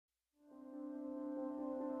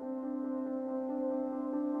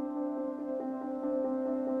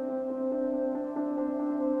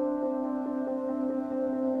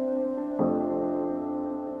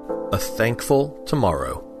Thankful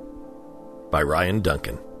Tomorrow by Ryan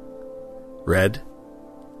Duncan. Read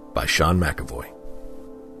by Sean McAvoy.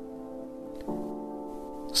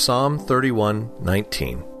 Psalm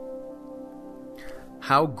 31:19.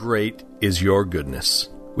 How great is your goodness,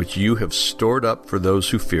 which you have stored up for those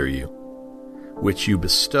who fear you, which you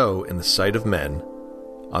bestow in the sight of men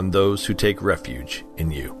on those who take refuge in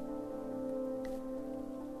you.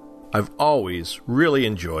 I've always really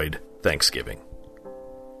enjoyed Thanksgiving.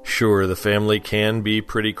 Sure, the family can be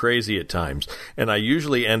pretty crazy at times, and I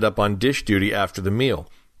usually end up on dish duty after the meal.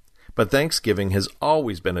 But Thanksgiving has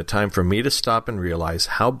always been a time for me to stop and realize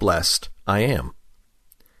how blessed I am.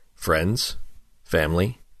 Friends,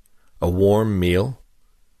 family, a warm meal.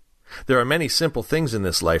 There are many simple things in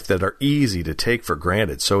this life that are easy to take for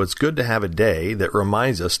granted, so it's good to have a day that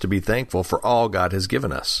reminds us to be thankful for all God has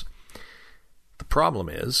given us. The problem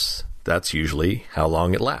is, that's usually how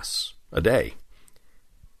long it lasts, a day.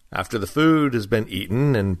 After the food has been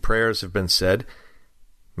eaten and prayers have been said,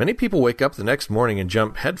 many people wake up the next morning and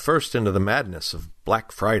jump headfirst into the madness of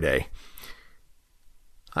Black Friday.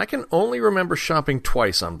 I can only remember shopping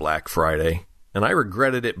twice on Black Friday, and I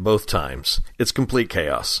regretted it both times. It's complete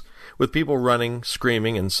chaos, with people running,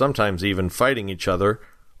 screaming, and sometimes even fighting each other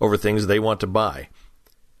over things they want to buy.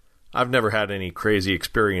 I've never had any crazy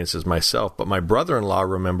experiences myself, but my brother-in-law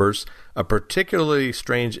remembers a particularly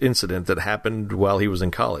strange incident that happened while he was in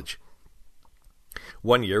college.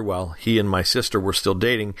 One year, while he and my sister were still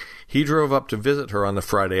dating, he drove up to visit her on the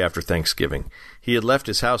Friday after Thanksgiving. He had left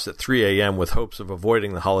his house at 3 a.m. with hopes of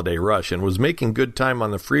avoiding the holiday rush and was making good time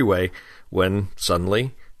on the freeway when,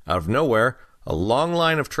 suddenly, out of nowhere, a long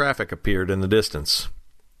line of traffic appeared in the distance.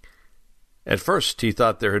 At first, he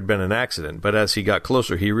thought there had been an accident, but as he got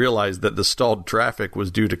closer, he realized that the stalled traffic was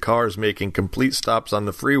due to cars making complete stops on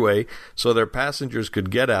the freeway so their passengers could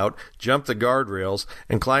get out, jump the guardrails,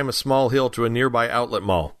 and climb a small hill to a nearby outlet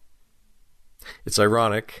mall. It's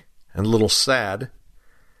ironic and a little sad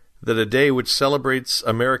that a day which celebrates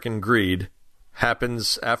American greed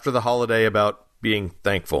happens after the holiday about being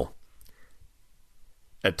thankful.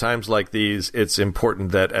 At times like these, it's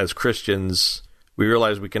important that as Christians, we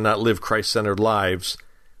realize we cannot live Christ-centered lives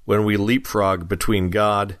when we leapfrog between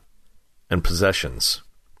God and possessions.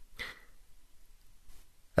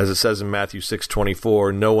 As it says in Matthew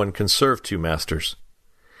 6:24, no one can serve two masters.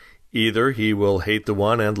 Either he will hate the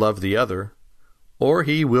one and love the other, or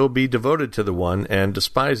he will be devoted to the one and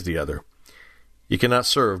despise the other. You cannot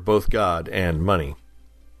serve both God and money.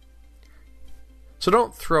 So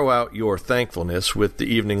don't throw out your thankfulness with the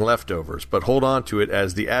evening leftovers, but hold on to it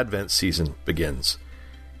as the Advent season begins.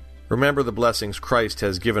 Remember the blessings Christ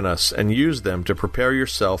has given us and use them to prepare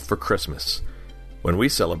yourself for Christmas, when we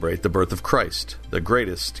celebrate the birth of Christ, the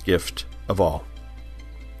greatest gift of all.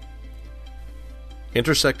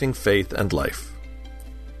 Intersecting faith and life.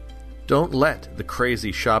 Don't let the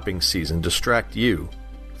crazy shopping season distract you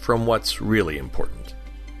from what's really important.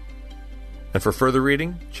 And for further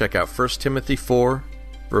reading, check out 1 Timothy 4,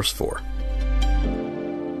 verse 4.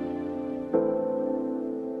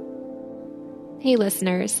 Hey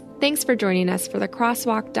listeners, thanks for joining us for the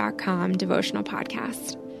Crosswalk.com devotional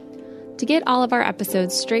podcast. To get all of our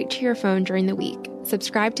episodes straight to your phone during the week,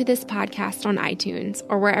 subscribe to this podcast on iTunes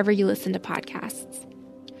or wherever you listen to podcasts.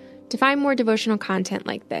 To find more devotional content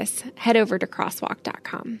like this, head over to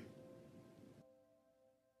Crosswalk.com.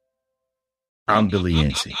 I'm Billy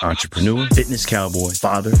Yancey, entrepreneur, fitness cowboy,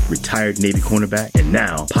 father, retired Navy cornerback, and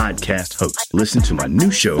now podcast host. Listen to my new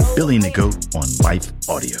show, Billy and the Goat, on Life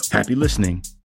Audio. Happy listening.